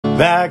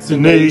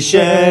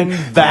Vaccination,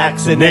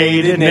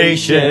 vaccinated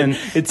nation.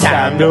 It's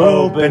time to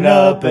open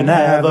up and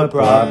have a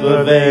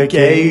proper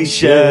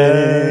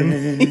vacation.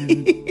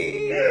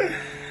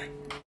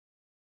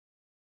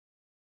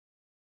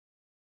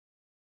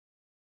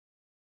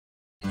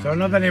 So I don't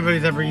know if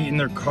anybody's ever eaten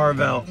their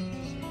carvel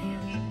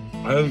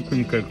ice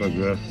cream cake like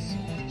this,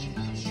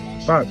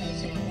 but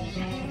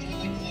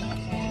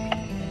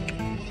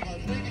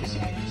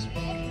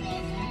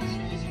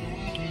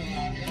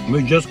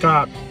we just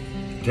got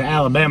to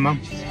Alabama.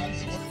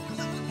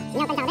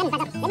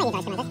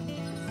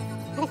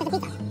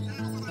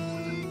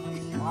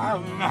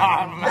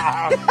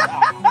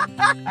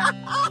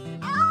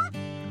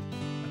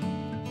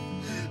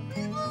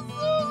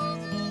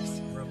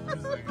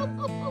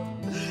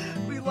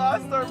 We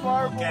lost our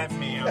marbles. Look at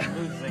me, I'm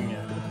losing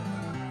it.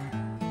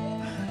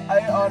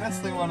 I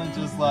honestly want to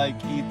just like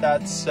eat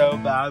that so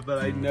bad,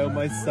 but I know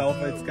myself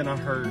it's gonna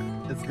hurt.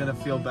 It's gonna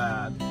feel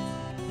bad.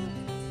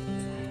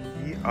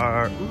 We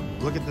are,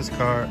 look at this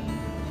car.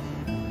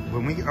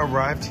 When we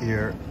arrived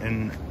here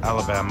in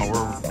Alabama,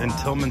 we're in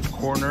Tillman's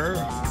Corner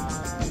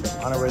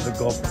on our way to the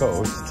Gulf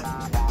Coast.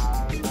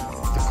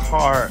 The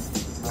car,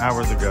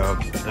 hours ago,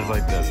 is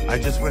like this. I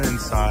just went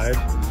inside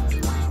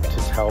to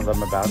tell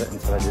them about it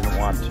and said I didn't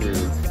want to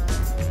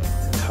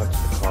touch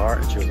the car.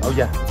 And she was, oh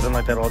yeah, it's been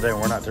like that all day and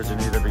we're not touching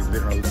it either because we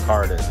don't know whose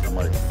car it is. And I'm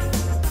like, I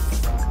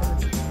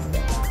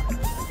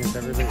guess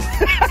everybody.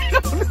 I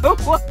don't know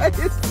why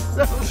it's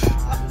so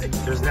funny.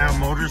 There's now a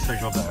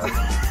motorcycle there.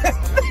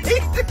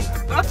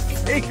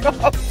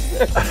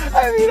 I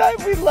mean,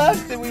 we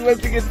left and we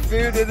went to get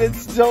food and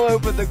it's still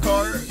open. The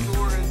car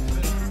door has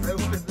been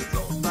open this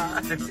whole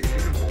time.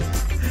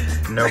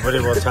 Nobody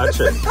will touch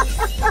it.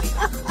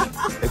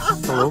 It's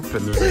still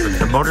open.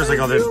 The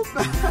motorcycle didn't.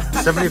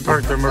 Somebody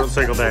parked their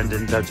motorcycle there and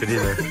didn't touch it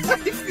either. I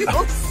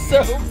feel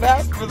so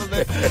bad for them.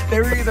 They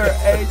were either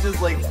A,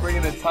 just like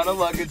bringing a ton of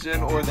luggage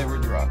in, or they were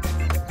drunk.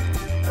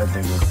 I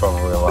think there's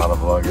probably a lot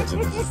of luggage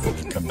and they just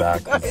didn't come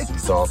back. It's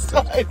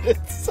exhausted.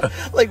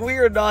 Like we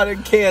are not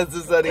in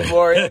Kansas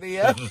anymore,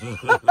 India.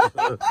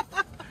 Oh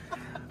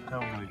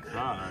my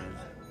god.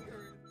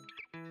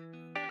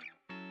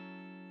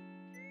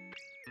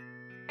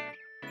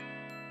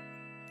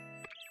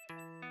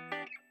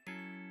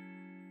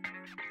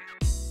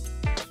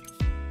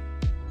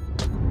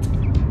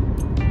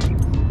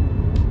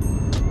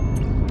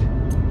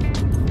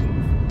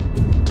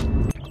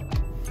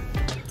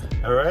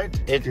 All right,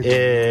 it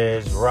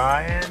is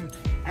Ryan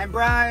and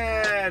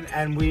Bryan,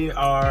 and we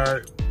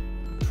are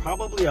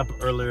probably up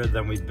earlier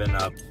than we've been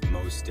up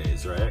most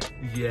days, right?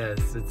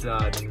 Yes, it's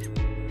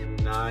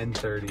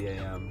 9:30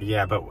 a.m.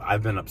 Yeah, but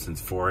I've been up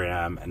since 4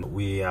 a.m. and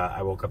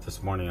I woke up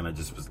this morning and I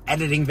just was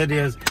editing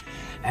videos,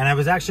 and I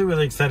was actually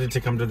really excited to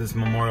come to this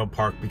Memorial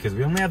Park because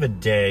we only have a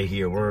day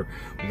here.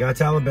 We got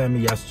to Alabama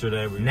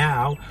yesterday.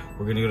 Now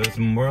we're gonna go to this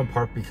Memorial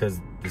Park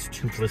because this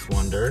toothless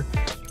wonder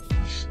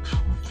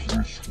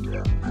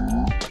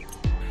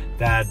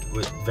that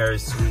was very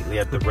sweetly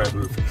at the Red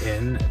Roof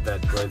Inn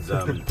that was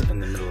in the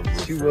middle of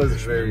the She was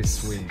very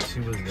sweet. She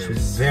was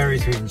very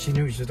sweet, and she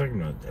knew what she was talking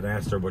about. And I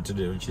asked her what to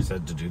do, and she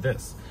said to do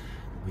this.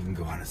 We can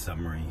go on a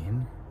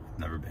submarine. I've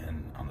never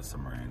been on a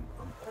submarine.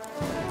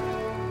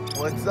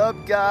 What's up,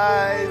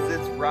 guys?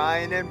 It's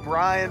Ryan and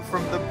Bryan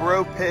from the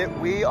Bro Pit.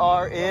 We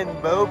are in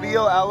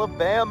Mobile,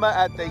 Alabama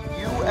at the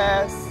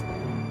U.S.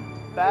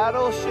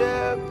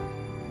 Battleship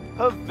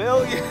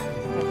Pavilion.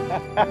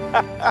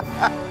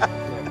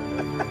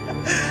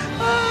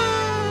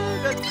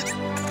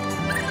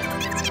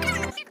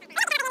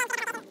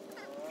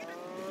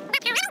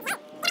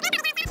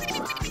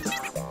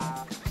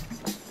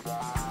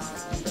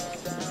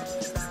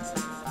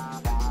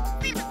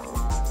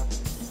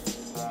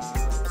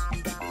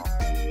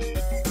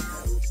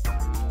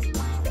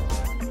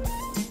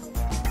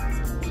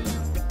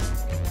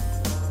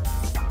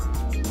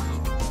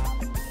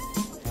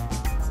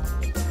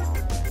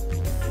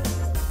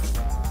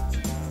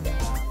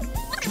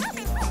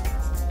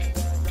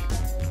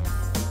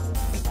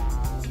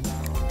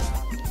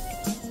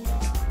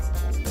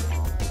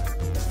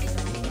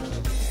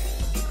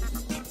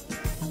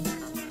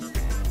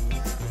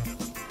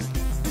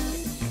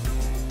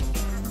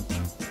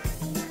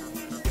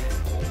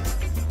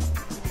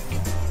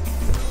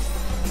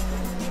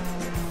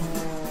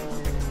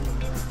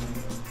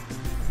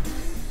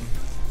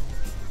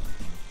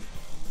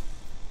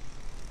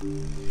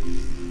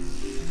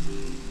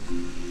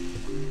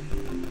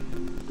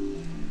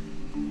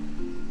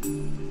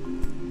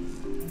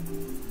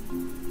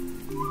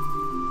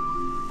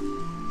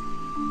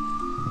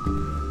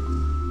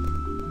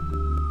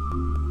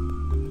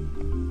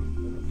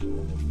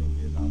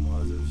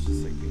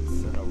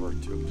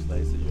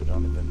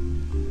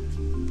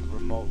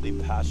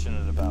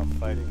 Passionate about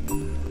fighting. Say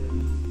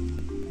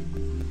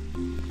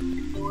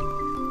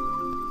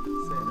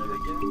that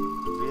again.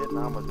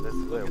 Vietnam was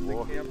basically a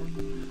war.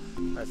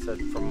 I said,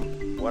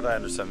 from what I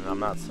understand, and I'm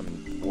not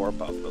some war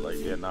buff, but like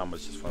Vietnam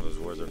was just one of those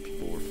wars where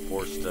people were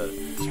forced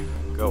to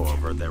go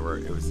over.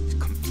 It was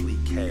complete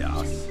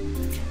chaos.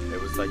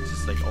 It was like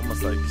just like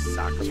almost like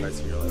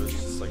sacrificing your life. It was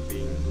just like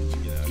being,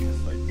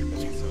 just like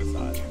committing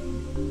suicide.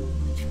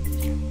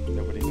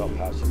 Nobody felt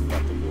passionate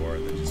about the war,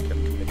 and they just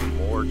kept committing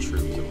more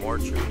troops and more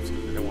troops because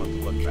they didn't want it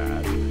to look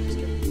bad. They just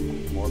kept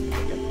more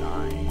people kept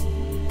dying,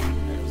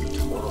 and it was a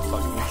total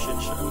fucking shit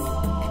show.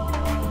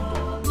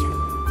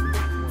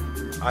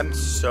 I'm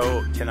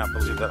so cannot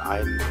believe that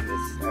I've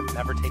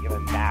never taken a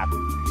nap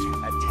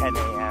at 10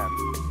 a.m.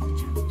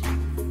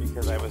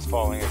 because I was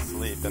falling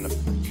asleep in a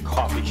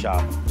coffee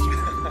shop.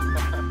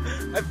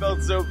 I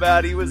felt so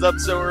bad. He was up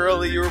so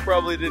early. You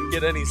probably didn't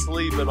get any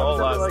sleep at all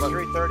last night.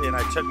 Like 3:30, and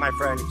I took my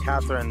friend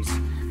Catherine's,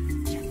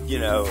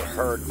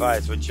 her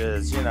advice, which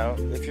is,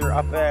 if you're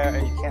up there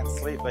and you can't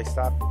sleep, like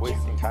stop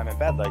wasting time in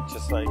bed. Like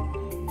just sleep.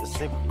 Just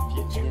sleep.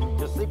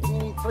 You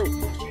need sleep.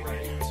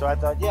 So I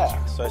thought,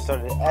 yeah. So I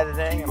started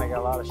editing, and I got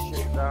a lot of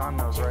shit done.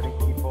 I was writing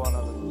people, and I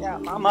was like, yeah,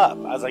 I'm up.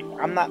 I was like,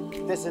 I'm not.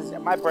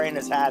 My brain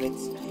has had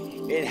its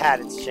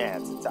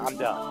chance. I'm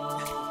done.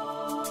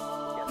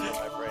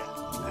 My brain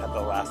had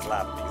the last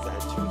lap because I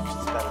had two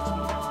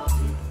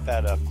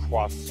feta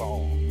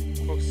croissant.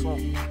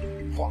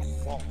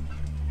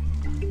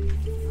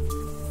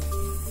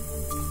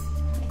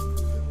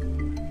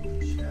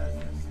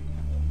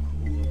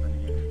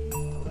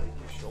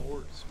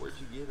 Where'd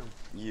you get them?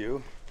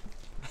 You?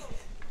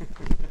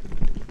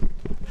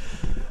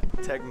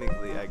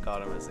 Technically, I got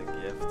them as a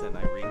gift, and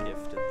I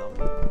re-gifted them.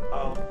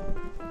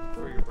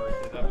 For your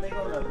birthday. That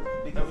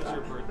was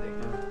your birthday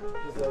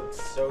gift.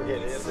 So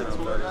get in.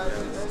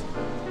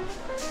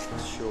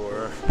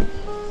 Sure.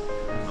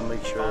 I'll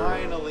make sure.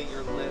 Finally,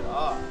 you're lit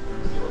up.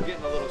 You were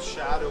getting a little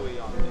shadowy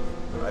on me.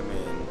 I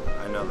mean,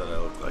 I know that I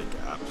look like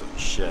absolute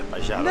shit.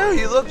 My shadow. No,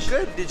 you look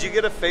good. Did you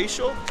get a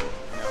facial? No,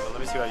 but let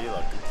me see how you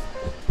look.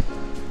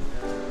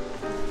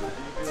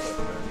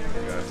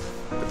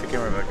 Put the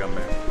camera back on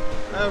me.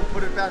 Oh,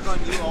 put it back on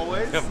you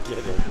always? I'm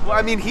kidding. Well,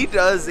 I mean, he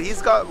does. He's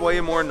got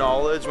way more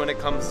knowledge when it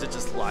comes to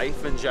just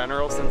life in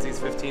general since he's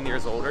 15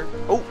 years older.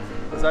 Oh,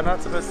 was I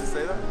not supposed to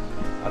say that?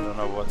 I don't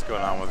know what's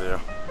going on with you.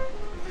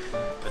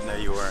 But no,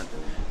 you weren't.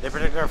 They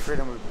protect our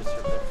freedom, we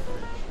restrict their freedom.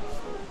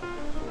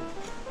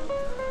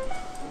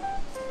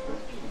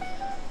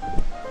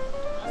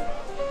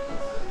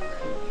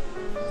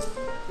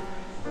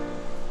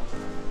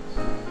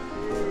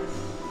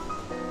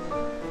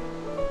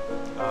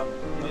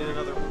 You need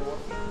another pour?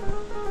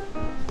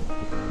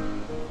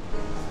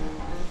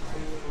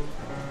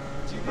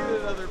 Do you need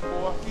another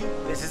pour?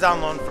 This is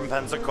on loan from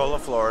Pensacola,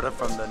 Florida,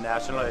 from the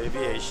National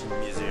Aviation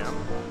Museum.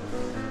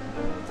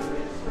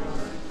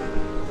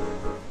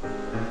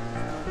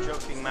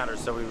 Joking matter,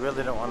 so we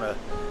really don't want to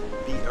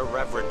be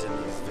irreverent in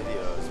these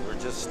videos. We're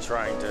just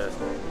trying to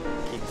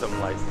keep them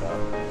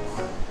lifestyle.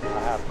 I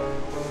have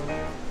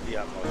the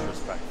utmost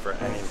respect for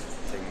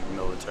anything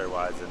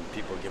military-wise and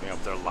people giving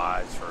up their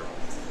lives for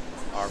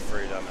our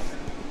freedom. And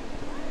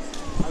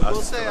I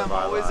will say I'm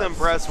always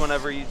impressed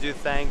whenever you do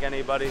thank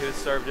anybody who's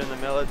served in the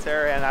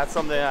military, and that's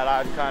something that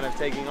I'm kind of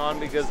taking on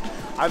because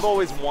I've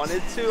always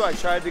wanted to. I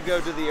tried to go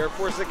to the Air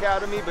Force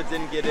Academy but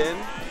didn't get in.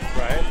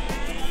 Right?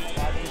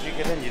 How did you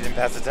get in? You didn't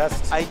pass the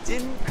test? I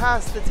didn't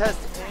pass the test.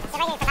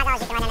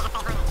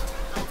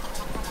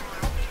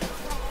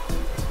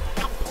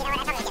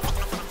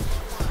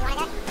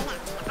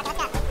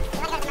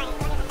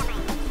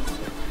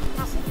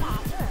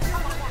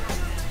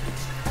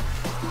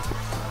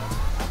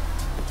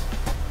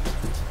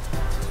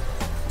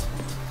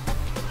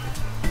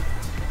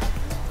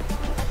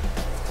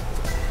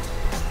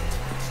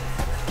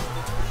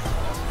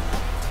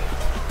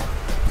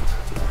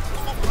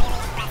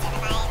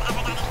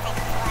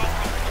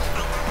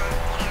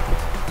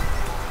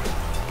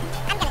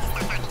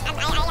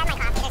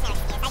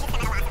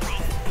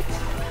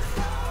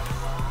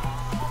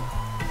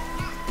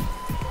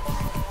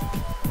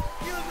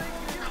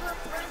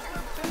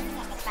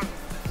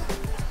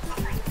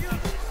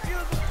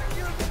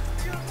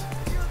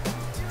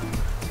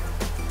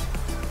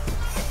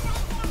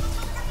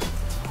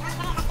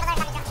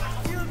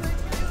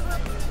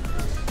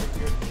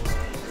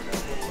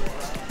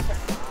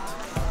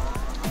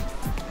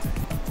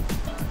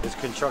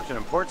 Construction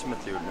in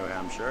Portsmouth, New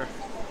Hampshire,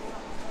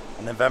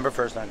 on November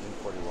 1st,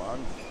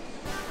 1941.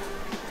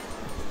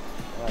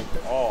 Like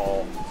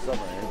all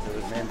submarines, it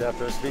was named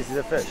after a species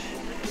of fish.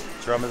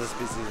 Drum is a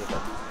species of fish.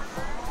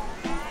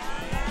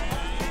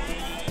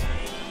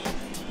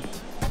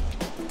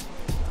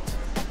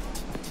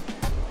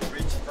 We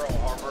reached Pearl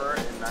Harbor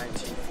in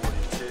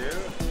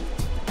 1942.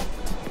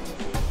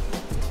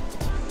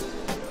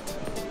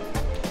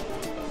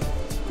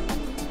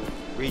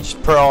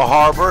 Reached Pearl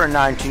Harbor in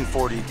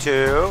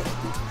 1942.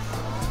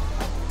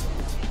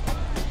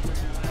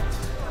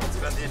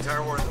 Spent the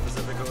entire war in the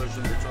Pacific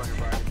Ocean patrolling your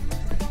body.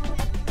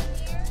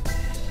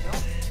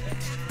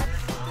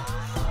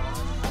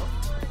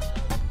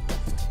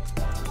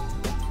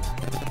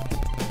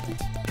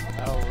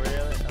 Oh,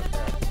 really?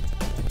 Okay.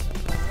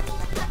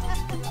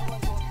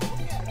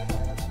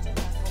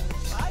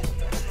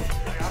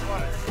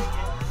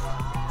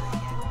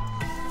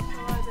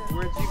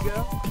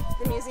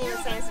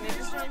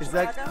 Is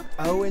Chicago. that?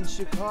 Oh, in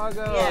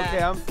Chicago. Yeah.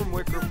 Okay, I'm from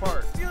Wicker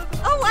Park.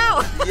 Oh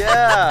wow.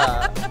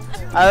 Yeah.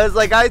 I was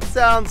like, it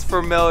sounds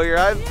familiar.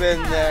 I've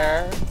been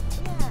there.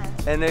 Yeah.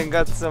 And then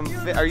got some.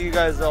 Are you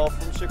guys all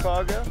from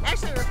Chicago?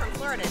 Actually, we're from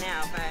Florida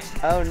now, but.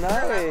 Oh,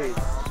 nice.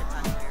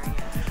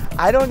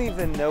 I don't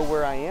even know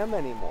where I am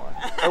anymore.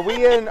 Are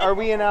we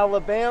in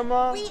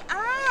Alabama? We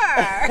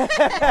are.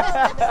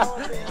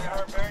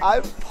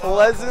 I'm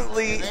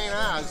pleasantly. It ain't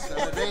us, and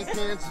it ain't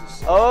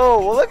Kansas. Oh,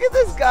 well, look at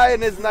this guy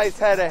and his nice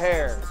head of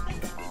hair.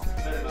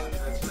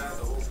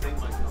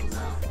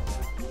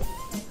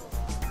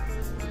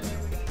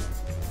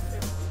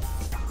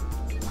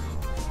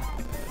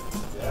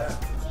 Yeah.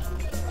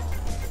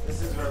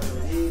 This is where we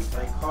would eat,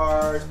 play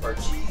cards,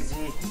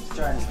 Parcheesi,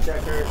 Chinese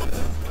checkers.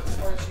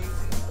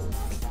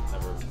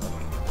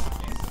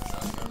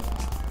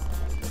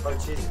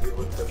 Parcheesi, we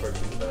wouldn't play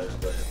Parcheesi, but I just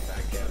play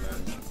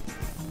backgammon.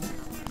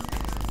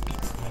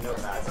 I know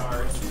that's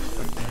ours.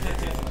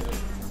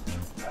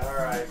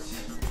 Alright.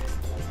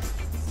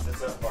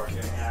 This up, Bart,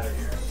 getting out of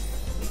here.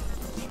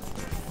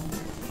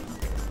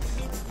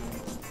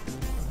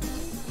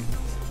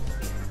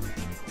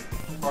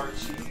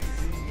 Parcheesi.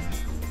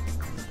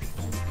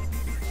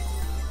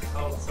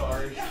 Oh,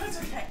 sorry. No, it's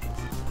okay.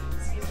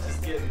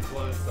 Just getting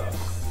close up.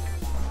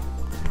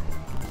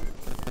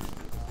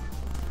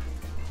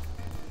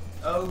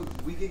 Oh,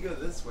 we could go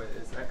this way.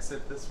 Is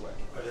exit this way?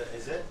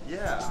 Is it?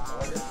 Yeah. I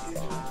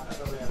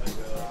thought we had to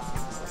go.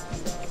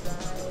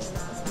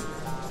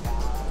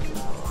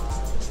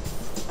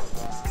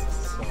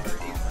 Sorry.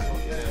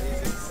 Yeah,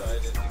 he's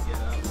excited to get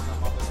out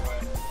some other way.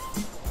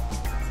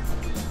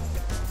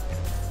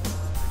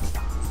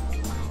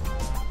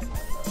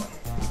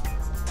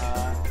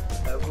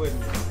 I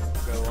wouldn't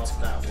go up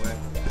that way.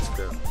 Let's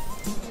go.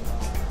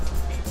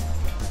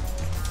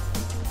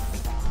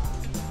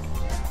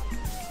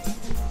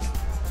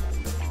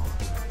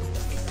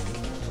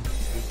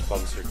 These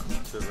bumps are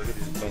cool too. Look at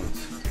these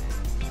bumps.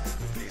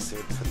 You see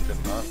what put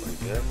them up like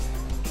this?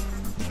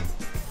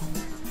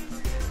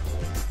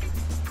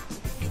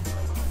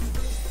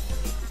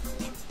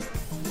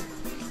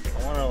 I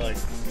want to like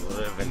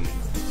live in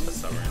the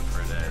summer for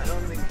a day. I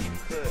don't think you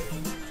could.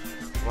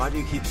 Why do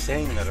you keep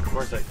saying that? Of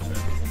course I could.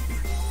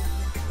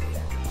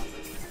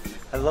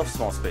 I love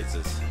small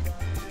spaces.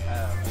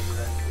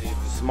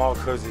 Small,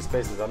 cozy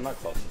spaces. I'm not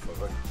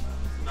claustrophobic.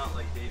 Not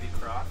like Davy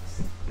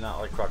Crocs. Not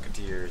like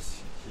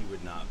Crocketeers. He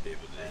would not be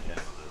able to do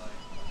that.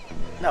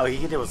 No, he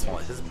can do it small.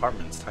 His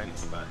apartment's tiny,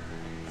 but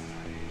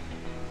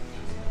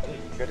I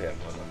think he could have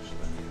one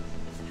actually.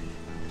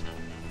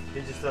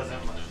 He just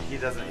doesn't. He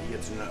doesn't. He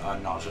gets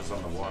nauseous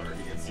on the water.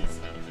 He gets.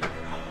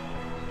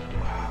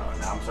 Wow.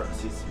 Now I'm starting to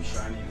see some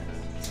shininess.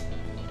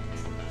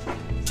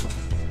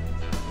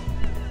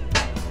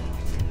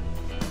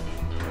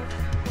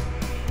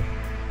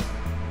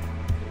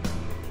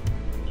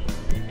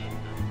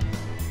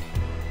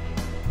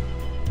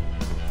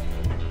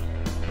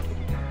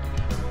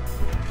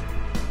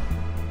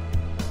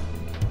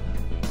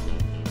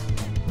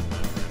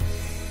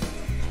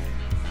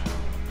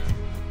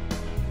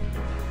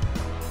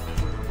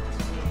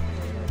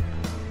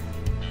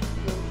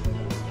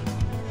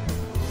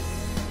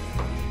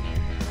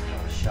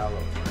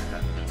 Shallow for a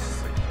head. It's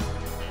just like,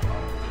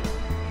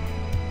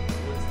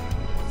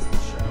 what's the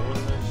shallow?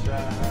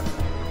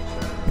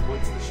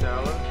 What's the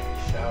shallow?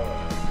 Shallow.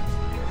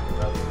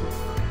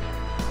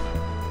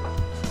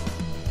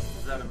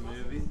 Is that a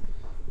movie?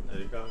 There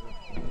you go.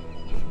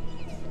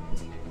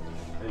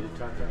 There you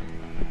go.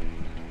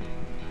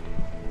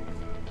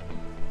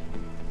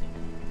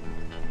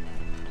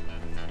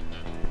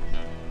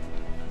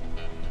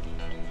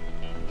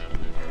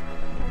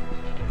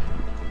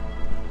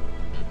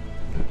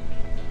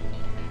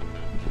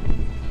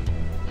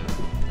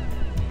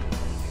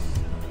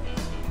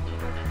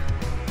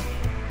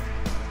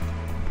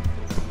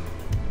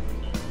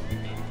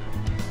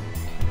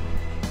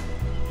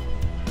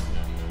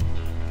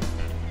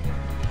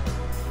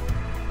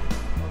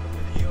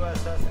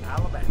 USS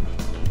Alabama.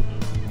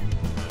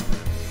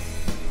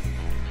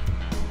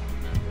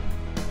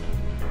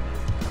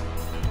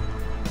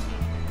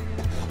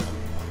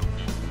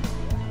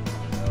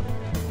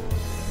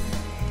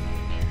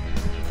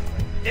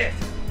 Yes.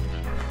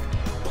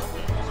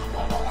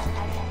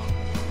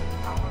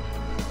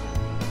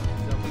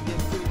 Don't we get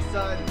too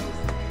excited?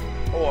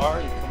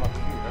 Or you come up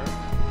here.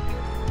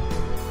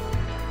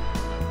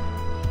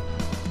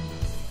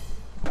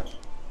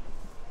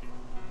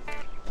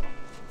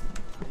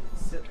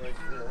 Sit like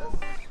this.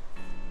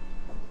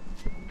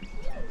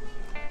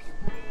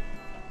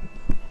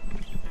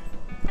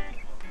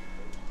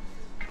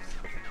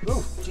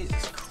 Ooh,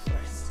 Jesus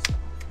Christ.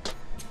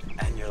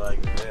 And you're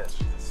like this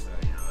with this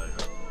thing. You're like,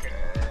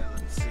 okay,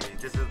 let's see.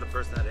 This is the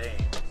person that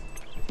aims.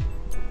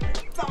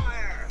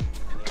 Fire!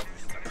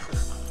 Isn't that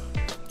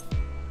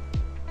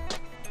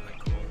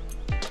cool?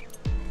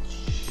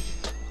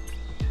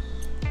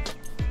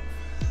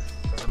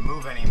 Doesn't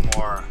move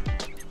anymore.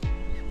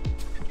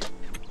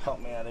 Help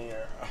me out of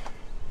here.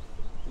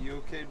 You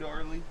okay,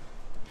 darling?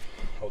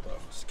 Hold on,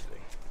 just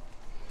kidding.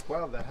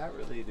 Wow, the hat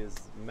really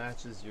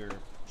matches your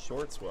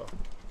Shorts will.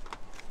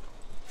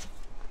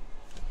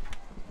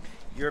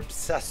 You're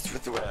obsessed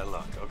with the way I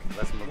look. Okay,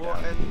 let's move Well,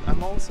 down. and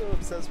I'm also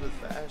obsessed with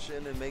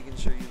fashion and making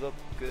sure you look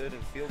good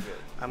and feel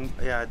good.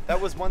 Yeah. That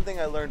was one thing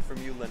I learned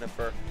from you,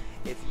 Jennifer.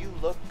 If you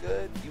look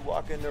good, you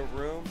walk into a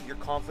room, your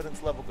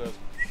confidence level goes.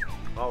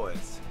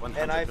 Always. 100%.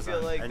 And I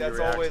feel like And that's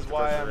your always reactions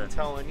why goes I'm with it.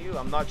 telling you.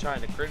 I'm not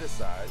trying to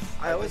criticize.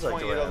 I always just like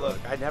want the you way to I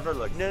look. look. I never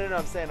look. No.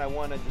 I'm saying I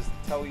want to just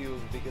tell you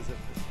because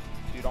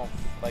if you don't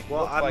like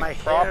Well, look like my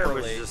properly. hair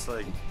was just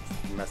like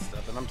messed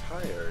up, and I'm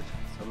tired.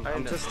 So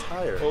I'm know. just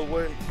tired. Well,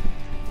 when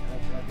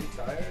Can I be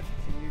tired?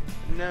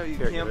 no, you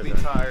Here, can't give be it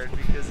there. tired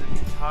because if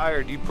you're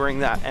tired, you bring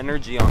that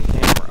energy on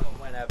camera.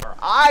 Whenever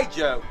I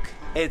joke,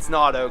 it's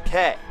not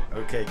okay.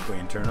 Okay,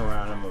 Queen, turn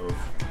around and move.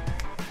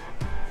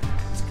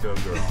 Let's go,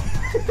 girl.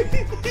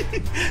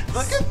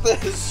 Look at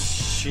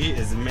this. She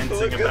is mincing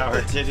Look at about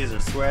her titties are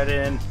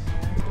sweating.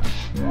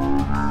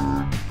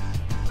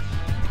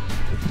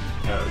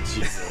 Oh,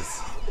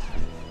 Jesus.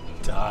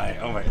 Die.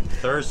 Oh my,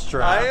 thirst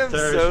trap. I am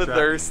thirst so trap.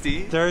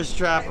 thirsty. Thirst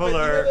trap But you know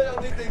alert. the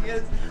only thing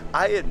is,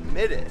 I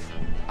admit it.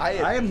 I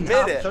I am admit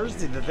not it.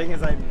 thirsty. The thing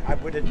is, I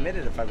would admit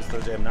it if I was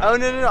thirsty. I'm not. Oh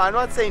no, I'm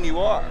not saying you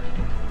are.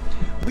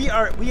 We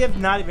have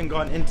not even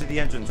gone into the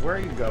entrance. Where are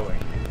you going?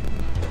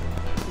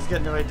 He's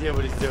got no idea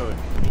what he's doing.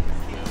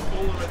 He's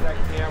fooling with that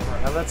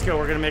camera. Now let's go.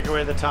 We're gonna make our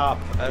way to the top.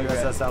 Okay.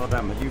 USS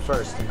Alabama. You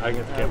first. I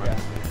get the camera.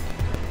 Okay.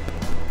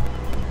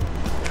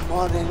 Come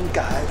on in,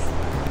 guys.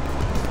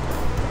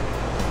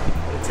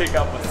 I'll take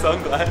out my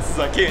sunglasses.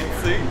 I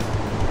can't see.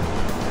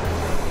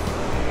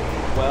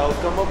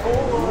 Welcome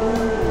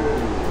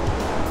aboard.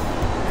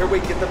 Here we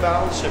get the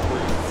Battleship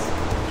roots.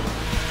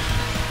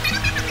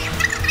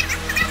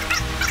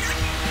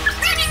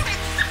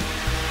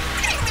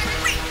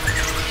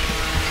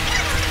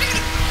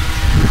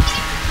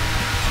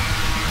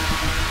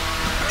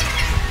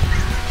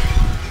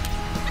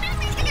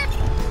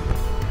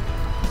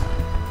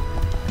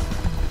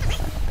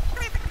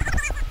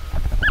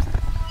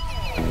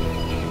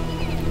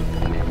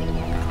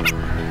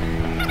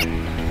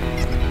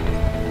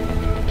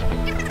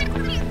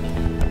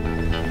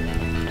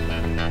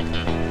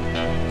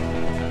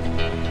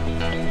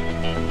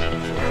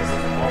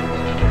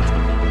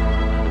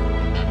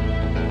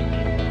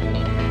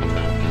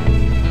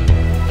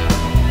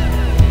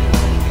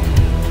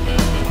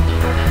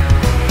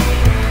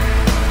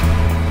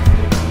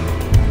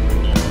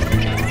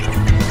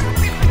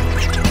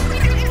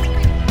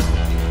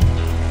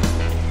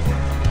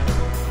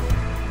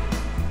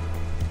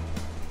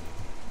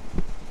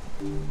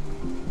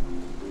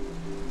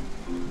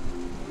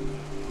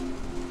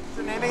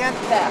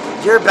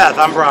 You're Beth.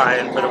 I'm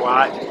Brian. For the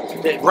why.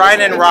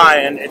 Ryan and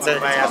Ryan. I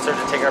asked her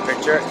to take our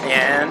picture,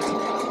 and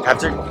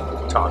after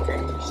talking,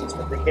 she's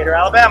from Decatur,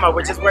 Alabama,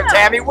 which is where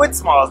Tammy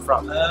Woodsmall is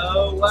from.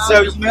 Oh wow!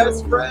 So your you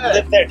best friend.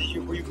 lived there.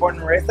 Were you born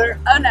and raised there?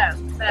 Oh no.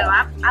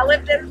 I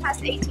lived there the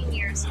past 18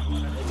 years.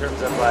 In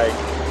terms of like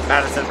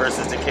Madison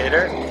versus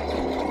Decatur.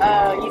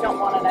 You don't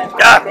want to know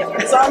my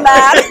opinions on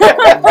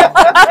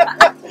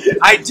that.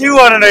 I do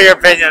want to know your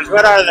opinions.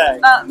 What are they?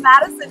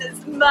 Madison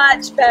is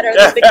much better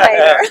than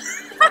Decatur.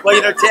 Well,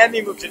 you know,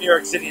 Tammy moved to New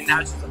York City, and now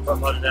she's in Fort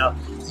Lauderdale.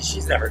 So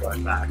she's never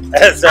going back.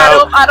 So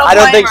I don't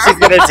don't blame think her. she's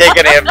going to take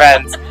any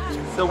offense.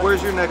 So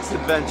where's your next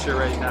adventure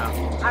right now?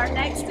 Our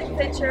next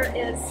adventure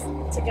is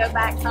to go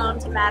back home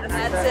to Madison.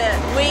 That's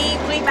it.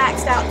 We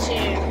maxed out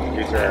June.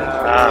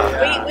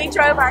 Yeah. We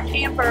drove our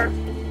camper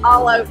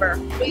all over.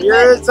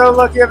 You're so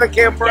lucky you have a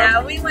camper.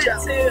 Yeah, we went to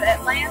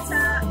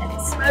Atlanta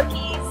and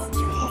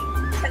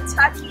Smokies,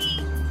 Kentucky,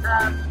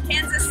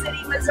 Kansas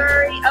City,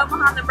 Missouri,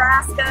 Omaha,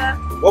 Nebraska.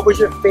 What was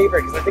your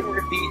favorite? Because I think we're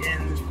going to be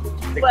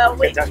in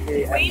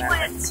Kentucky. We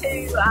went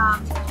to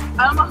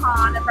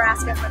Omaha,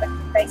 Nebraska for the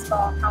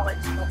baseball college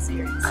World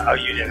Series. Oh,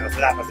 you didn't. So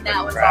that was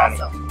That was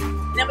awesome.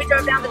 And then we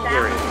drove down to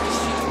Dallas.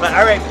 But,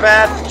 all right,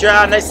 Beth,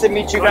 John, nice to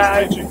meet you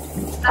guys. Nice to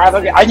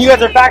meet you. And you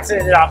guys are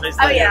vaccinated,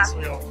 obviously. Oh, yeah. I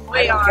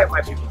We don't are. get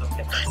why people don't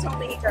get that. I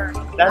don't either.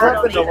 That I don't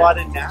happened a either. lot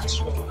in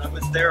Nashville. When I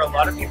was there, a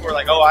lot of people were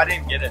like, "Oh, I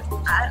didn't get it."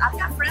 I've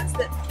got friends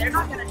that they're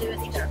not going to do it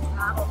either.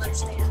 I don't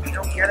understand. I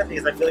don't get it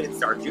because I feel like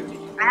it's our duty.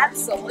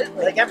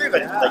 Absolutely. Like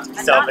everybody would like to be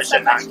And selfish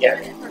and not get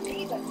doing it. it for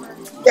me, but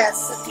for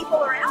Yes. the people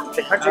around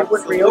The me. country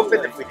would reopen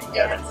if we didn't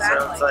get it. So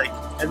Exactly. it's like,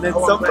 And then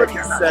Oh, I'm somebody glad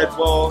you're not. said,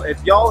 "Well,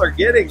 if y'all are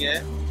getting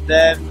it,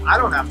 then I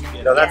don't have to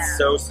get no, it." that's Yeah.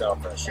 so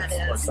selfish. That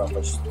It's more is.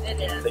 selfish It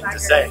is. thing I to agree.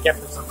 say. I can't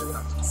believe somebody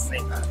else just say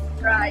that.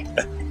 Right.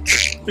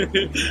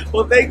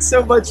 Well, thanks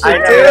so much for I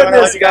know, doing I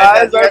know, this, you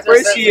guys guys. I are so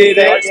appreciate sweet.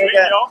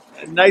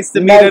 it. Nice to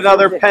meet Nice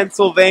another to-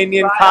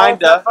 Pennsylvanian, Right,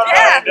 kinda.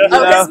 Yeah. You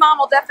Oh, know? his mom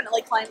will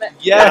definitely claim it.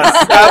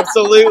 Yes,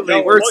 absolutely.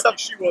 No, We're lucky some.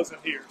 she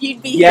wasn't here.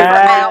 You'd be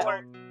Yeah. here for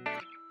hours.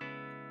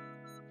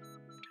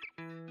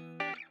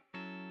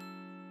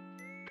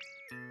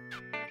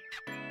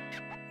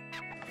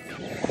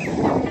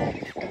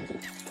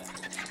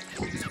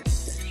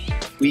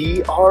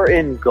 We are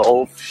in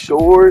Gulf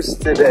Shores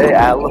today,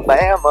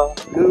 Alabama.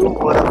 Who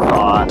would have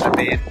thought?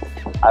 I mean,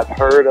 I've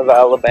heard of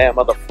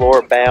Alabama, the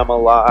Florabama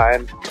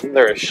line. Isn't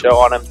there a show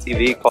on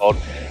MTV called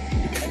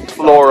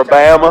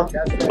Florabama?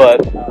 But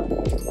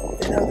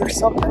know, there's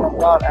something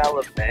about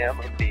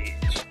Alabama Beach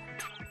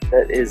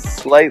that is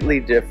slightly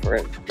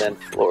different than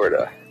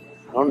Florida.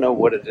 I don't know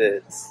what it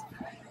is.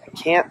 I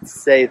can't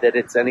say that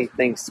it's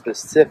anything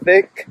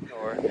specific,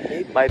 or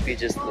it might be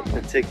just the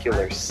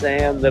particular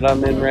sand that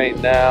I'm in right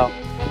now.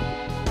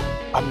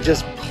 I'm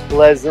just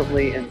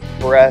pleasantly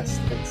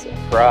impressed and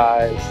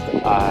surprised.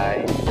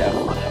 I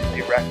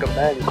definitely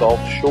recommend Gulf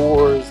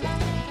Shores.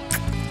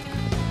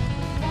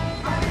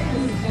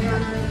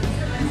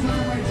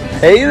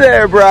 Hey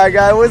there, Bri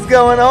Guy. What's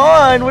going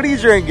on? What are you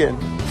drinking?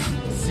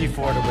 C4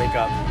 to wake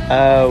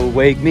up.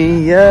 Wake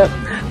me up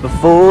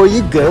before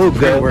you go.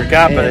 Work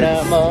out, but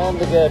I'm on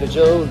the go to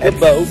Joe the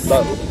boat.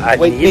 I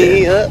Wake need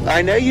me it. up.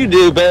 I know you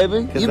do,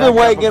 baby. You've been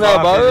waking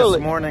up early.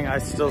 This morning I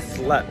still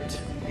slept.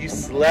 You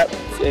slept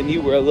and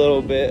you were a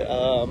little bit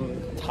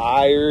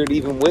tired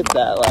even with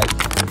that.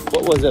 Like,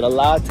 what was it? A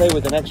latte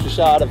with an extra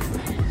shot of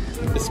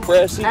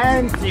espresso?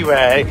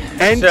 Anyway.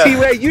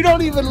 Anyway, you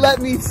don't even let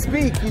me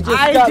speak. You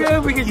just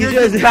do because you're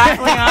just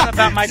battling on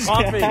about my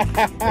coffee.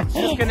 It's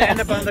just going to end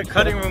up on the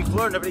cutting room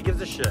floor. Nobody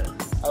gives a shit.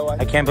 Oh,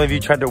 I can't believe you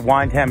tried to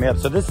wind Tammy up.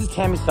 So this is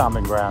Tammy's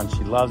stomping ground.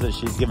 She loves it.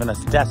 She's given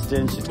us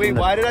Destin. Wait,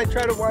 why did I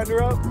try to wind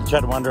her up? You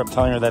tried to wind her up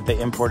telling her that they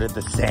imported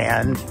the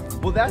sand.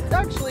 Well, that's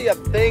actually a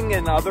thing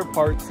in other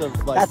parts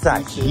of like. That's not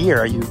beaches. here.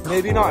 Are you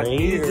Maybe crazy? not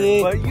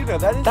here, but you know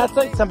that is. That's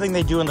like something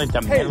they do in like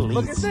the Middle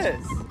look East. at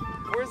this.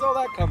 Where's all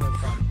that coming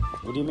from?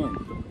 What do you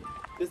mean?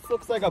 This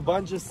looks like a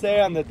bunch of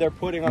sand that they're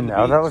putting on the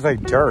No, beach. that was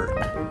like dirt.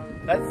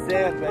 That's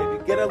sand,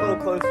 baby. Get a little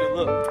closer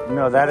look.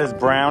 No, that is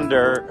brown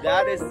dirt.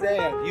 That is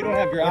sand. You don't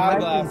have your might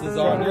be eyeglasses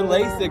on. Your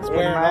LASIK's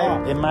wearing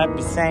off. It might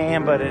be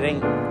sand, but it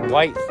ain't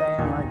white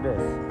sand like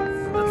this.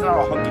 That's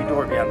not a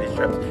hunky-dory on these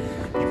trips.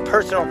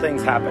 Personal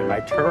things happen. My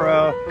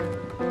Turo,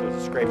 there's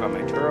a scrape on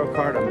my Turo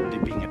card.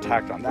 I'm being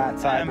attacked on that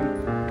side.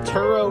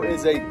 Turo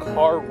is a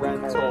car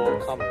rental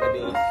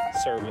company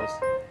service.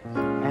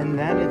 And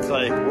then it's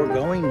like, we're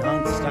going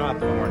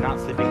non-stop and we're not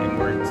sleeping and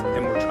we're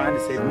trying to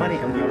save money.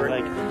 And we were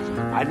like,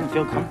 I didn't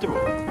feel comfortable.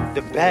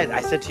 The bed, I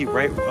said to you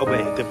right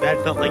away, the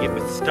bed felt like it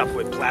was stuffed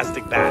with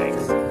plastic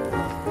bags.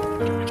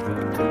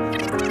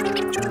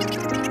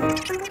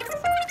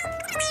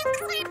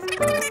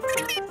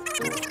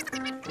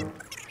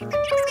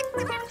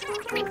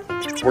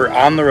 We're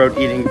on the road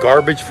eating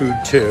garbage food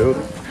too.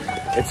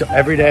 It's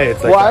every day.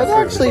 It's like, Well,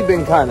 I've actually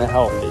been kind of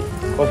healthy.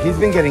 well, he's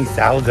been getting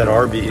salads at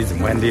Arby's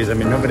and Wendy's. I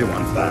mean, nobody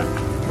wants that.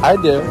 I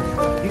do.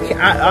 You can't,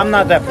 I'm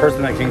not that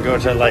person that can go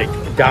to like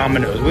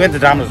Domino's. We went to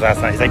Domino's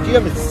last night. He's like, do you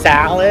have a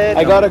salad?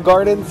 I got a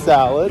garden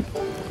salad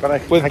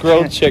but with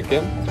grilled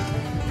chicken.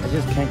 I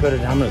just can't go to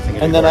Domino's and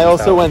get And a then I garden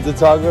also salad. went to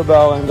Taco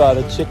Bell and got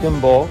a chicken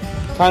bowl.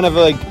 Kind of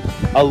like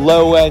a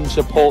low-end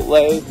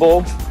Chipotle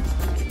bowl.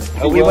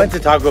 Oh, we went to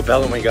Taco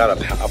Bell and we got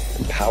a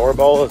Power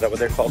Bowl. Is that what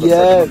they're called?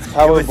 Yeah, it's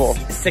Power Bowl.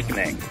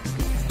 Sickening.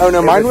 Oh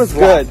no, mine was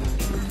flat.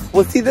 good.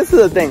 Well, see, this is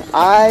the thing.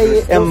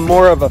 I am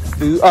more of a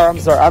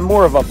I'm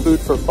more of a food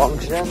for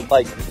function.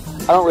 Like,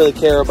 I don't really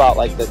care about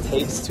like the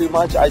taste too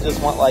much. I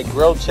just want like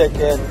grilled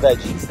chicken,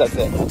 veggies. That's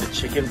it. The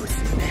chicken was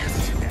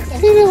nasty.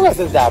 I mean, it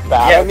wasn't that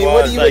bad. Yeah, I mean, it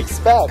what was, do you like,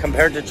 expect?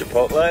 Compared to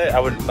Chipotle, I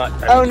would not.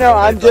 Oh no,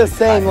 I'm just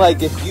saying,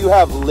 like, if you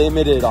have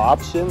limited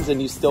options and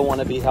you still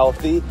want to be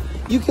healthy,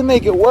 you can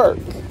make it work.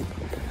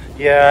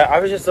 Yeah, I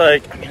was just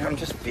like, I mean, I'm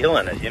just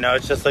feeling it. You know,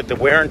 it's just like the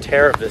wear and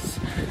tear of this.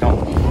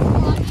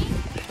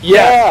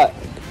 Yeah.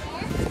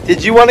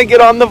 Did you want to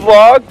get on the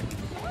vlog?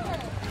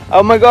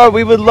 Oh my God,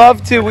 we would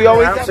love to. We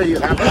always So you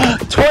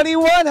have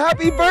 21.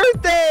 Happy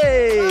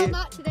birthday! Well,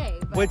 not today.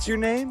 But What's your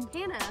name?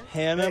 Hannah.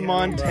 Hannah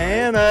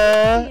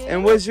Montana.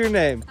 And what's your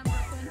name?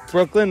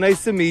 Brooklyn.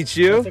 Nice to meet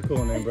you. That's a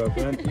cool name,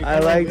 Brooklyn. I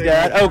like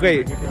that. Okay,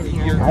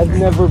 I've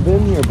never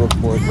been here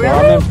before, so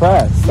I'm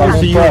impressed.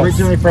 So you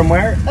originally from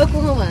where?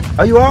 Oklahoma.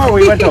 Oh, you are.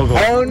 We went to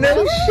Oklahoma. Oh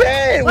no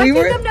shit! Why'd We you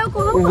were come to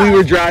Oklahoma? we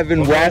were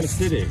driving Oklahoma west.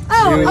 City.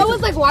 Oh, I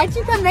was like, why'd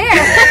you come there?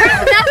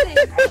 Nothing.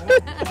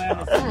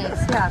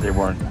 Nice, yeah. They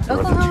weren't. There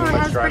wasn't too Oklahoma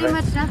much has pretty driving.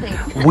 much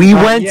nothing. We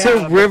went yeah, to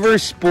but- River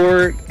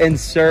Sport and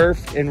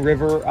surf and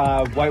River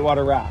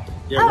Whitewater Raft.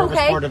 Yeah, Oh, River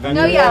okay. Sport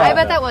Adventure. No, yeah, I Yeah.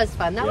 bet that was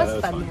fun. That Yeah, was that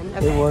was fun, fun. man.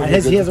 Okay.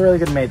 And he has a really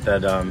good mate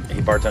that he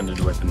bartended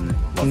with in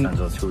Los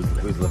Angeles who's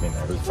living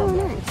there, who's Oh, from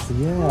there. nice. He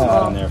was Yeah.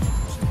 down there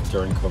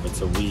during COVID,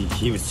 so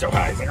he was so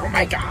high. He's like, oh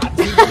my God,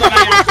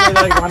 I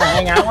actually like want to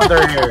hang out with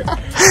her here.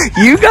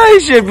 You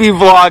guys should be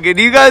vlogging.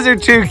 You guys are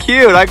too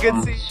cute. I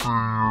can see.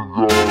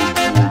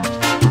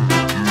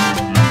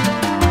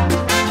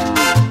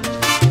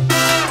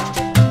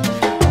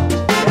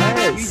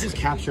 You just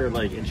capture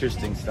like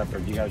interesting stuff, or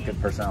you got a good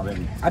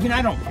personality. I mean,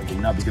 I don't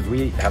fucking know because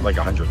we have like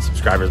 100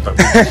 subscribers, but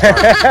we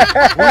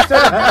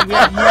have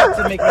yet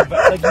to make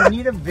like you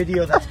need a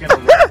video that's gonna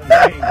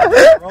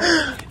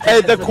resonate.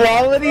 Hey, the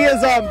quality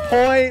is on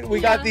point. We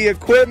got the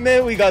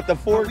equipment. We got the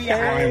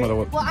 4K.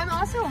 Well, I'm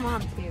also a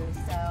mom, too,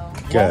 so.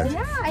 Good.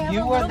 Yeah, I have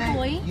a little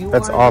boy.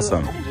 That's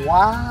awesome.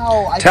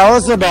 Wow. Tell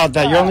us about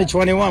that. You're only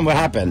 21. What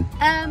happened?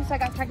 So I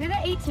got pregnant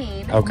at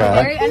 18. Okay.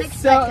 Very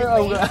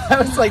unexpectedly. I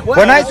was like, what?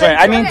 Well, nice.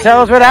 I mean,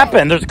 tell us what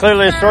happened. There's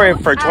clearly a story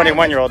for a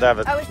 21-year-old to have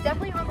it. I was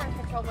definitely on birth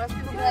control. Most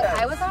people be like,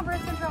 I was on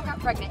birth control, got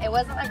pregnant. It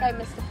wasn't like I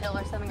missed a pill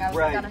or something. I was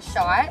Right. got a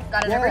shot,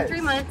 got it every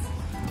 3 months,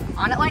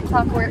 on it like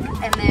clockwork,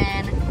 and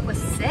then was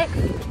sick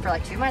for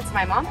like 2 months.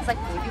 My mom was like,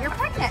 maybe you're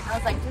pregnant. I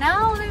was like,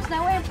 no, there's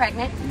no way I'm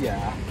pregnant.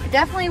 Yeah.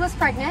 Definitely was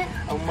pregnant.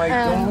 Oh my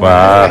God.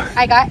 Wow.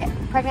 I got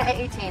pregnant at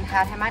 18,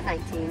 had him at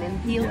 19,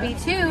 and he'll be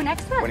 2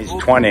 next month. When he's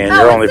 20 and Oh,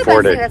 you're it's only the 40.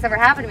 best thing that's ever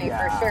happened to me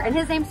for sure. And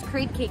his name's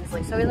Creed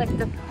Kingsley, so he's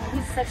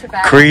such a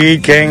bad.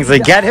 Creed Kingsley,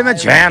 get him a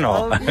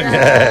channel.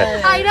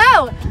 I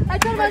know. I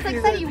told him, I was like,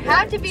 son, you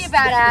have to be a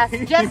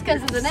badass just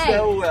because of the name.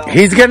 So well.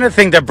 He's gonna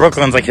think that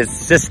Brooklyn's like his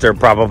sister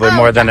probably Oh,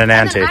 more than an and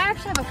then auntie. I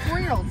actually have a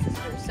 4-year-old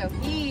sister, so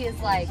he is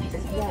like,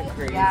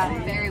 Crazy.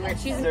 yeah, very weird.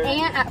 She's an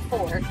aunt at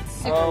 4. It's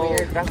super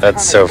weird.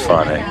 That's so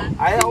funny.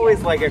 I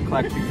always like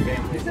eclectic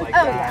families like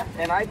that.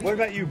 And What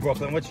about you,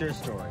 Brooklyn? What's your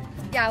story?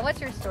 Yeah,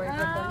 what's your story,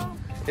 Brooklyn?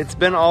 it's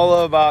been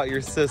all about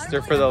your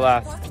sister for the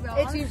last.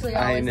 It's usually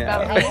I always know.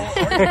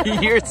 about me.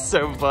 You're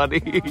so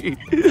funny.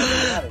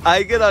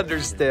 I can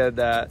understand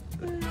that.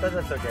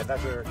 That's okay.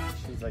 That's her.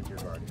 She's like your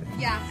guardian.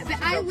 Yeah, but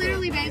I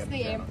literally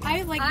basically am.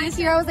 I like this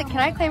year I was like, can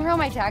I claim her on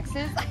my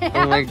taxes?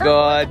 Oh my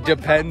God,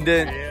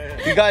 dependent.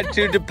 You got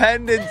 2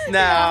 dependents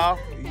now.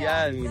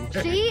 Yes.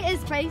 She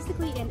is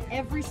basically in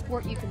every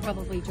sport you can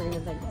probably dream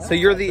of. So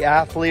you're the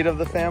athlete of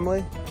the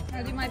family?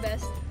 I do my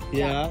best.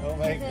 Yeah. Oh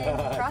my She's in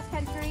God. cross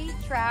country,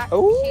 track,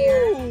 Ooh.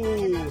 cheer,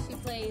 and then she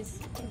plays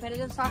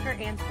competitive soccer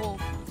and full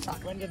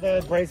soccer. When did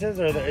the braces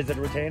or is it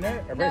a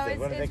retainer or No, braces?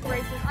 What do they it's call it?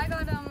 braces.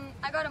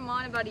 I got him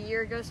on about a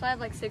year ago, so I have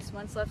like 6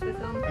 months left with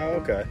him. Oh,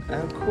 okay.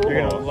 Oh, cool.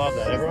 You're gonna love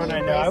that. Everyone I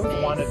know, I always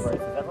Braces. wanted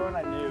braces. Everyone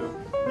I knew,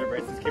 when their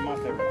braces came off,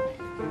 they were like,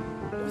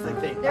 it was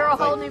like They're a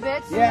whole new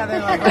bitch. yeah,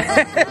 they're like,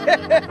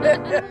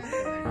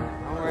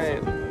 All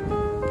right.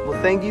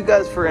 Well, thank you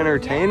guys for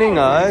entertaining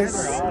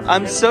us.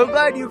 I'm so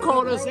glad you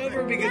called us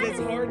over because it's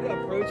hard to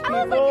approach people.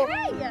 I was like,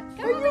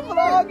 hey, Are you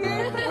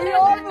vlogging? We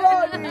are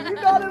vlogging. You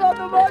got it on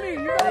the money.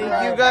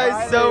 Thank you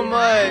guys so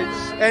much.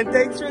 And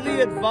thanks for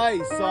the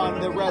advice on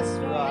the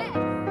restaurant.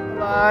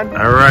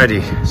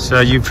 alrighty,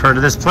 so you've heard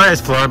of this place,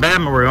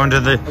 Florabama. We're going to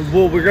the...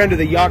 Well, we're going to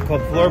the yacht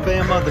club,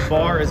 Florabama. The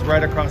bar is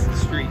right across the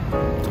street.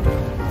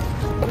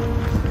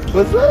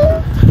 What's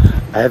that?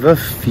 I have a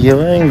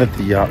feeling that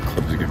the yacht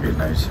club's gonna be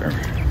nicer.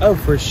 Oh,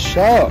 for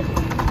sure.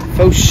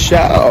 For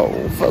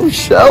sure. For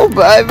sure,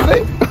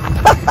 baby.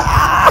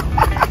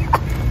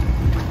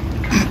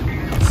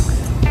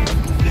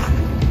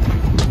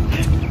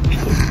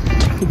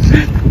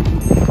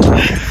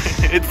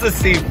 It's a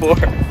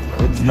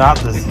C4. It's not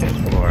the same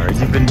floor.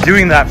 You've been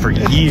doing that for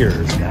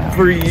years now.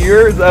 For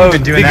years? Oh, You've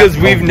been doing because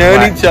that we've for known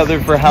what? each other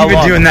for how You've been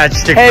long? doing that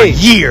shtick Hey, for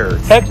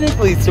years.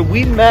 Technically, so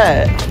we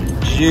met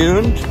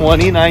June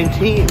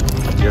 2019.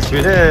 Yes,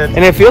 we did.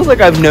 And it feels like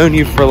I've known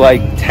you for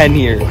like 10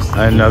 years.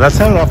 I know, that's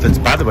not often.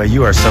 By the way,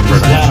 you are so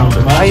professional.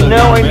 I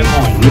know, I need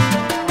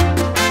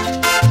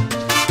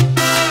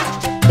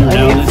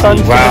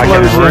sunscreen Wow, I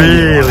can lotion.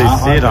 really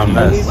see it on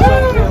this. All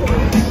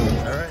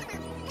right.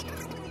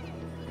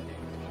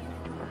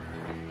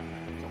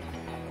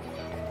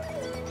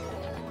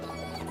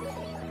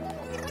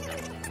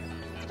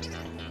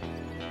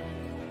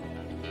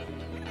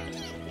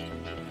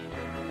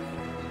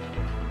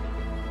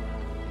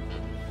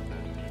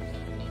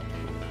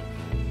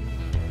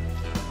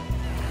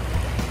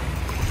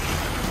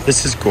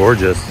 This is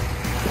gorgeous.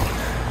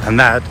 And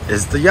that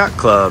is the yacht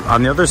club.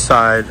 On the other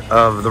side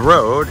of the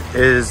road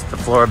is the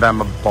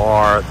Florabama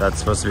bar. That's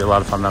supposed to be a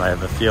lot of fun that I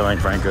have a feeling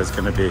Franco is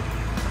going to be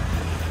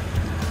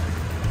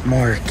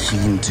more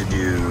keen to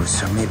do.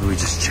 So maybe we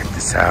just check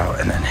this out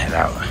and then head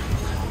out.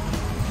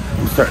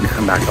 I'm starting to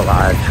come back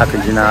alive. How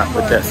could you not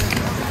with this?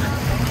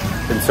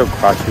 Been so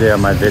crotchety on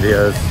my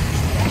videos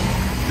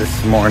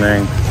this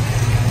morning.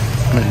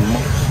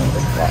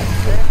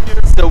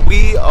 So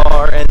we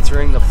are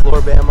entering the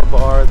Florabama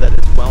bar that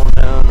is well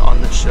known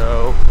on the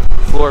show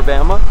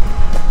Florabama,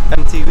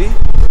 MTV.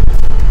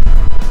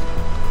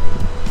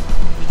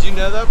 Did you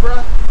know that,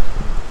 bro?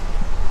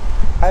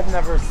 I've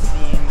never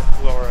seen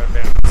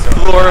Florabama. So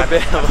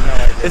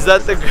Florabama. Is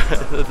that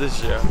the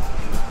show?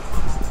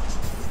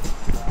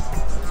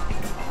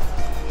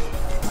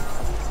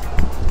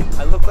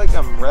 I look like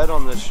I'm red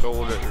on the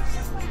shoulders.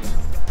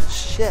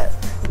 Shit.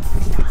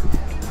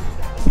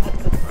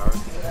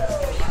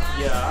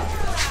 Yeah.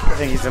 I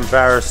think he's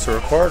embarrassed to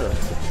record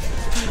us.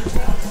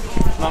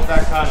 Not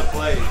that kind of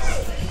place.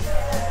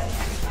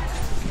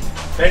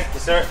 Thank you,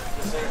 sir.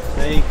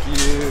 Thank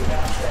you.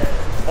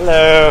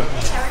 Hello.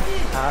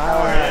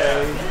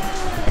 Hi.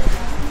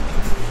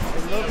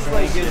 It looks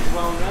like it's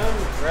well known,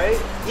 right?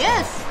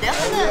 Yes,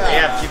 definitely.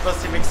 Yeah, people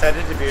seem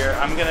excited to be here.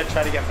 I'm gonna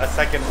try to get a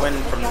second win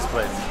from this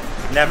place.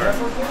 Never.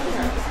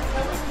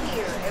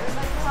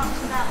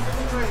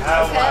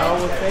 Oh, wow. Oh,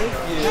 well, thank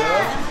you.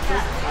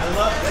 I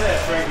love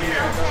this right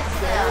here.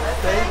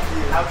 Thank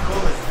you. How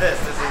cool is this?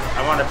 I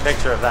want a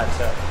picture of that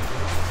too.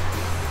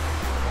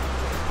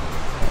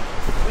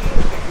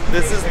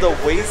 This is the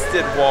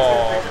wasted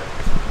wall.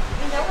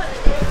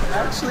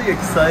 I'm actually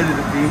excited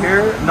to be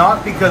here,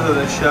 not because of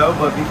the show,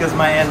 but because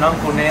my aunt and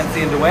uncle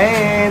Nancy and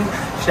Dwayne.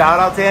 Shout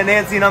out to Aunt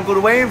Nancy and Uncle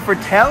Dwayne for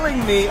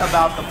telling me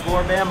about the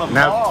Florabama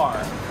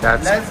bar.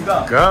 Let's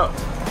go.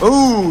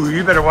 Ooh,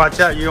 you better watch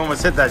out. You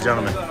almost hit that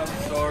gentleman. I'm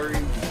sorry.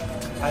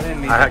 I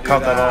didn't mean I to had do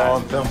caught that that all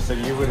on film, so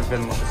you would have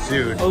been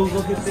sued. Oh,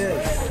 look at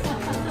this.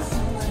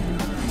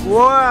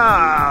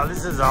 Wow,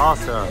 this is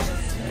awesome.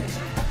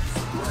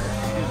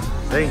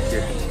 Thank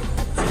you.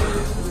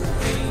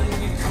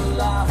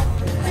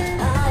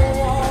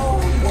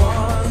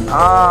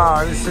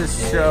 Ah, this is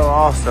so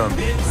awesome.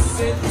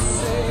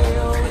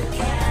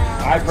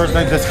 I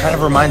personally, this kind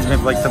of reminds me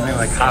of like something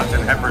like Hobbs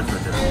and Hepburn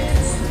would do.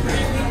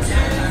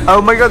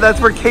 Oh my god, that's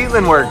where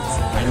Caitlin works.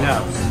 I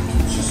know.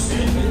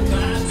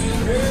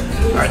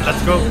 All right,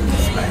 let's go.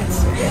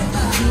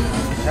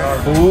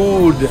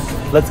 Food.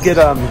 Let's get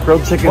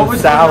grilled chicken What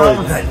was salad. going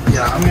on with that?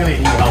 Yeah, I'm gonna eat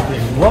healthy.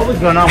 What was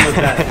going on with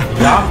that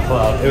yacht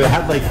club? It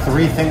had like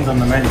 3 things on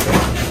the menu.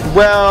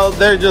 Well,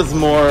 they're just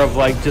more of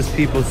like just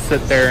people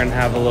sit there and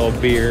have a little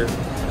beer.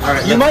 All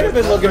right, You might have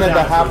been looking at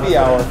the happy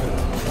hour.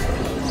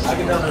 I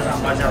can tell there's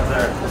not much out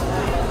there.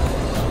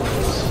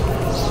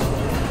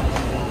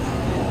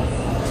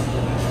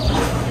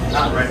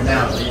 Not right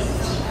now, at least.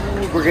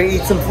 We're gonna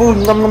eat some food.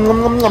 Nom nom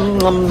nom nom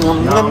nom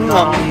nom nom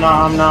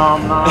nom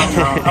nom.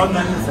 Oh,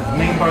 no, this is the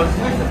main part of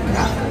the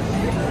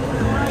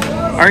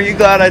Aren't you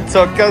glad I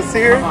took us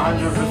here? I'm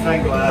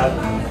 100% glad.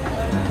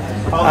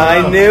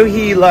 I knew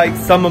he liked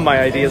some of my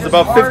ideas,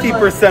 about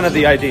 50% of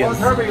the Well, ideas.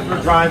 it's hard because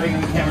we're driving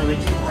and we can't really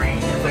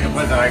drink. It's like a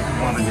place that I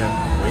want to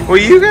get. Well,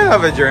 you can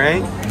have a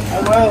drink.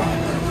 Well,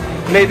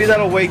 Maybe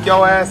that'll wake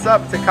your ass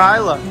up,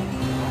 Tequila. I'm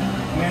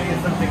gonna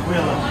get some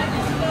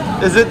tequila.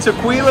 Is it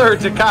tequila or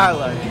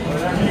tequila?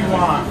 Whatever you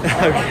want.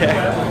 Okay.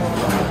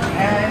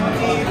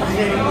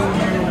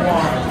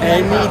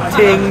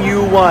 Anything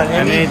you want.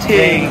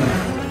 Anything you want. Anything.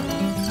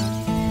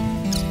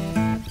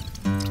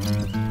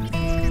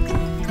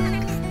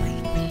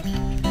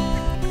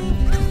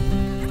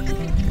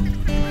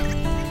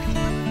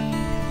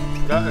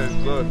 That is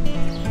good.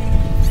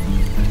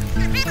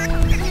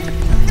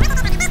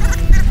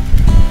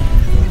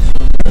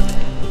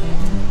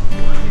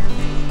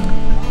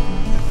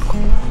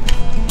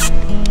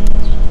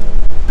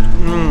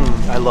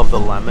 I love the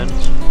lemon.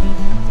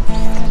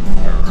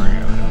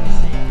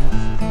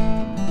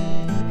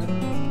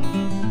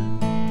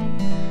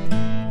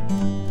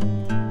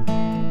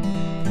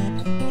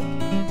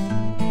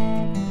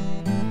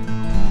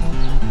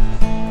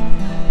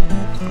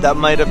 That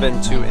might have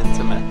been too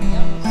intimate.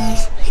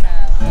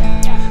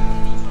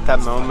 That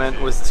moment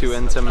was too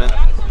intimate.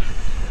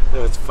 It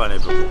was funny,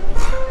 but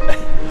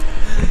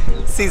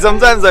See,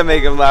 sometimes I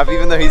make him laugh,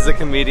 even though he's a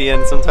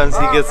comedian. Sometimes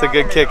he gets a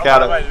good kick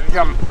out of it.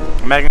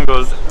 Megan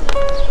goes,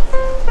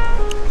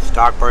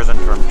 stock person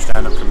from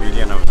stand-up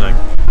comedian. I was like,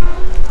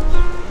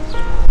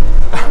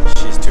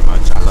 she's too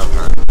much. I love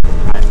her.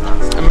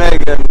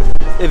 Megan,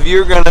 if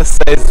you're gonna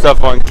say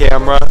stuff on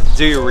camera,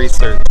 do your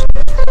research.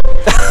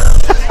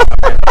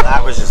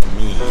 That was just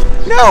me.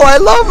 No, I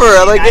love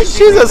her. Like,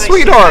 she's a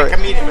sweetheart.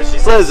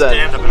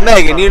 Listen,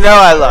 Megan, you know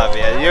I love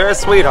you. You're a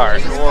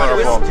sweetheart.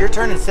 You're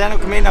turning stand-up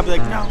comedian. I'll be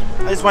like, no,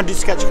 I just want to do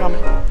sketch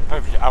comedy.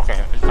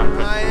 Okay, it's not good.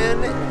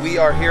 Ryan, we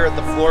are here at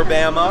the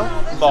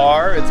Florabama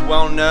bar. It's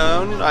well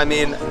known. I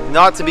mean,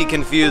 not to be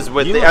confused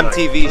with You the look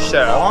MTV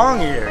show. Belong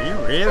here. You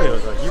really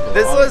look like you belong.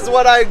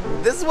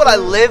 This is what I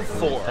live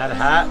for. That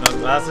hat, those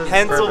glasses.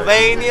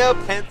 Pennsylvania,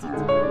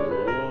 Pennsylvania.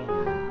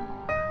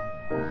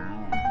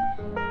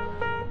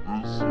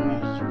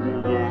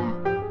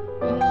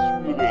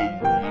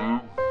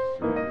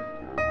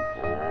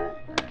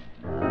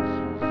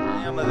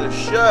 The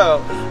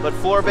show, but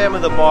Florabama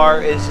the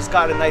bar is just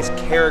got a nice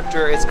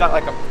character. It's got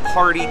like a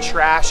party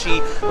trashy,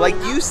 like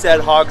you said,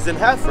 hogs and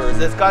heifers.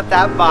 It's got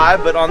that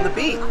vibe, but on the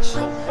beach.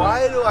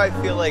 Why do I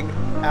feel like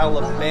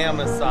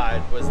Alabama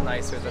side was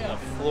nicer than the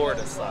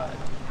Florida side?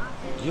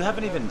 You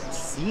haven't even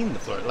seen the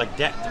Florida, like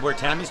where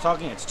Tammy's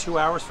talking. It's 2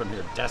 hours from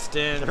here.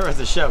 Destin. There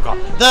was a show called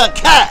The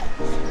Cut.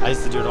 I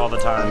used to do it all the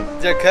time.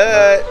 The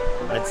Cut.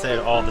 I'd say it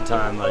all the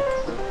time. Like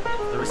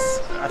there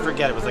was, I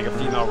forget. It was like a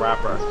female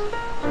rapper.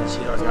 And she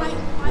always got,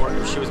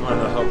 or she was one of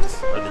the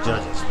hosts or the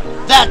judges. She's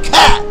like, The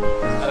Cut!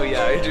 Oh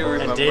yeah, I do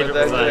remember And David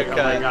that. was like, The oh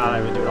my Cut. god,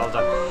 I would do it all the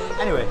time.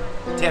 Anyway,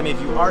 Tammy,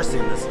 if you are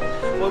seeing this,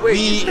 Well, wait,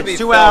 you should be it's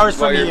 2 filmed hours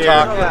while from you're here.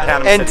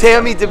 talking. And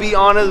Tammy, to be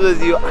honest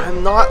with you,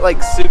 I'm not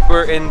like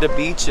super into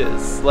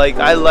beaches. Like,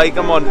 I like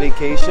them on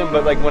vacation,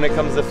 but like when it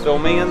comes to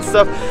filming and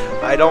stuff,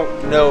 I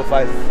don't know if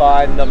I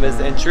find them as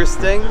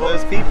interesting.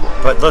 Those people.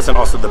 But listen,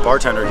 also the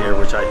bartender here,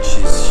 which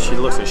she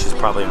looks like she's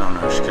probably an owner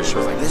because she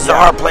was like, this is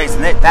our place,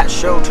 and that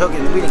show took it,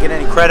 and we didn't get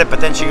any credit. But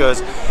then she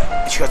goes,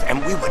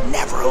 and we would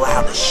never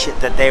allow the shit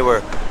that they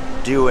were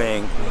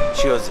doing.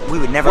 She goes, we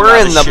would never. We're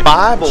allow in the the shit.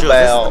 Bible She goes,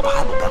 Belt. This is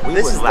the Bible Belt. We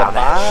This would is allow the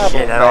that Bible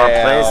shit at our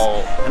place.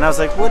 Belt. And I was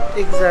like, what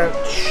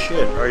exact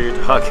shit are you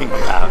talking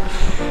about?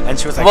 And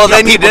she was like, Well, yeah,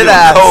 then you people did do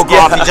ask, coke yeah.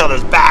 off each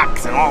other's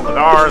backs and all the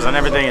cars and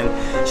everything.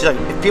 And she's like,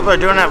 if people are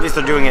doing that, at least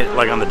they're doing it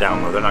like on the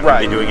down low. They're not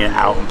going to be doing it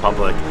out in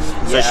public.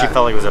 So she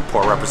felt like it was a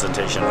poor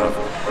representation of,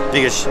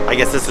 because I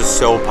guess this is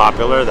so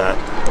popular that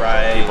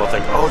people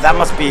think, oh, that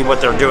must be what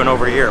they're doing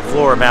over here at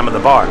Florabama the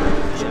bar.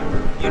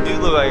 You do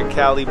look like a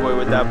Cali boy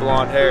with that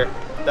blonde hair.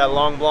 that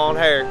long blonde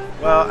hair.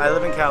 Well, I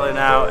live in Cali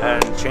now,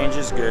 and change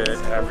is good,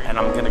 and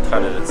I'm gonna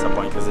cut it at some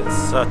point because it's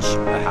such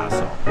a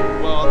hassle.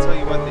 Well, I'll tell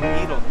you what, the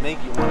heat will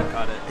make you want to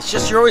cut it. It's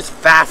just you're always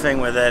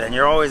faffing with it, and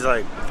you're always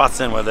like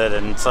fussing with it,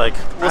 and it's like.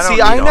 Well,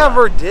 see, I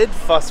never did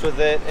fuss with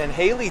it, and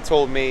Haley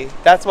told me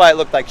that's why it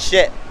looked like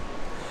shit.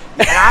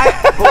 And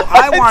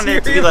I wanted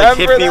it to be like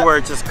hippie, that? where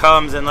it just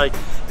comes and like,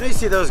 you know, you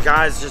see those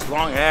guys just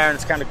long hair and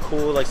it's kind of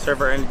cool, like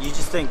surfer, and you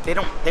just think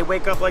they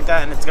wake up like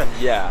that and it's good.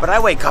 Yeah. But I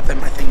wake up and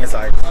my thing is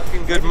like,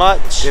 fucking good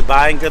much.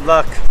 Goodbye and good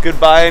luck.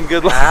 Goodbye and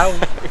good luck. How?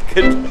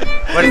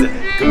 What is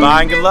it?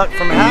 Goodbye and good luck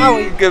from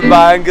Howie.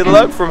 Goodbye and good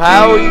luck from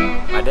Howie.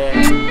 My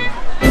dad.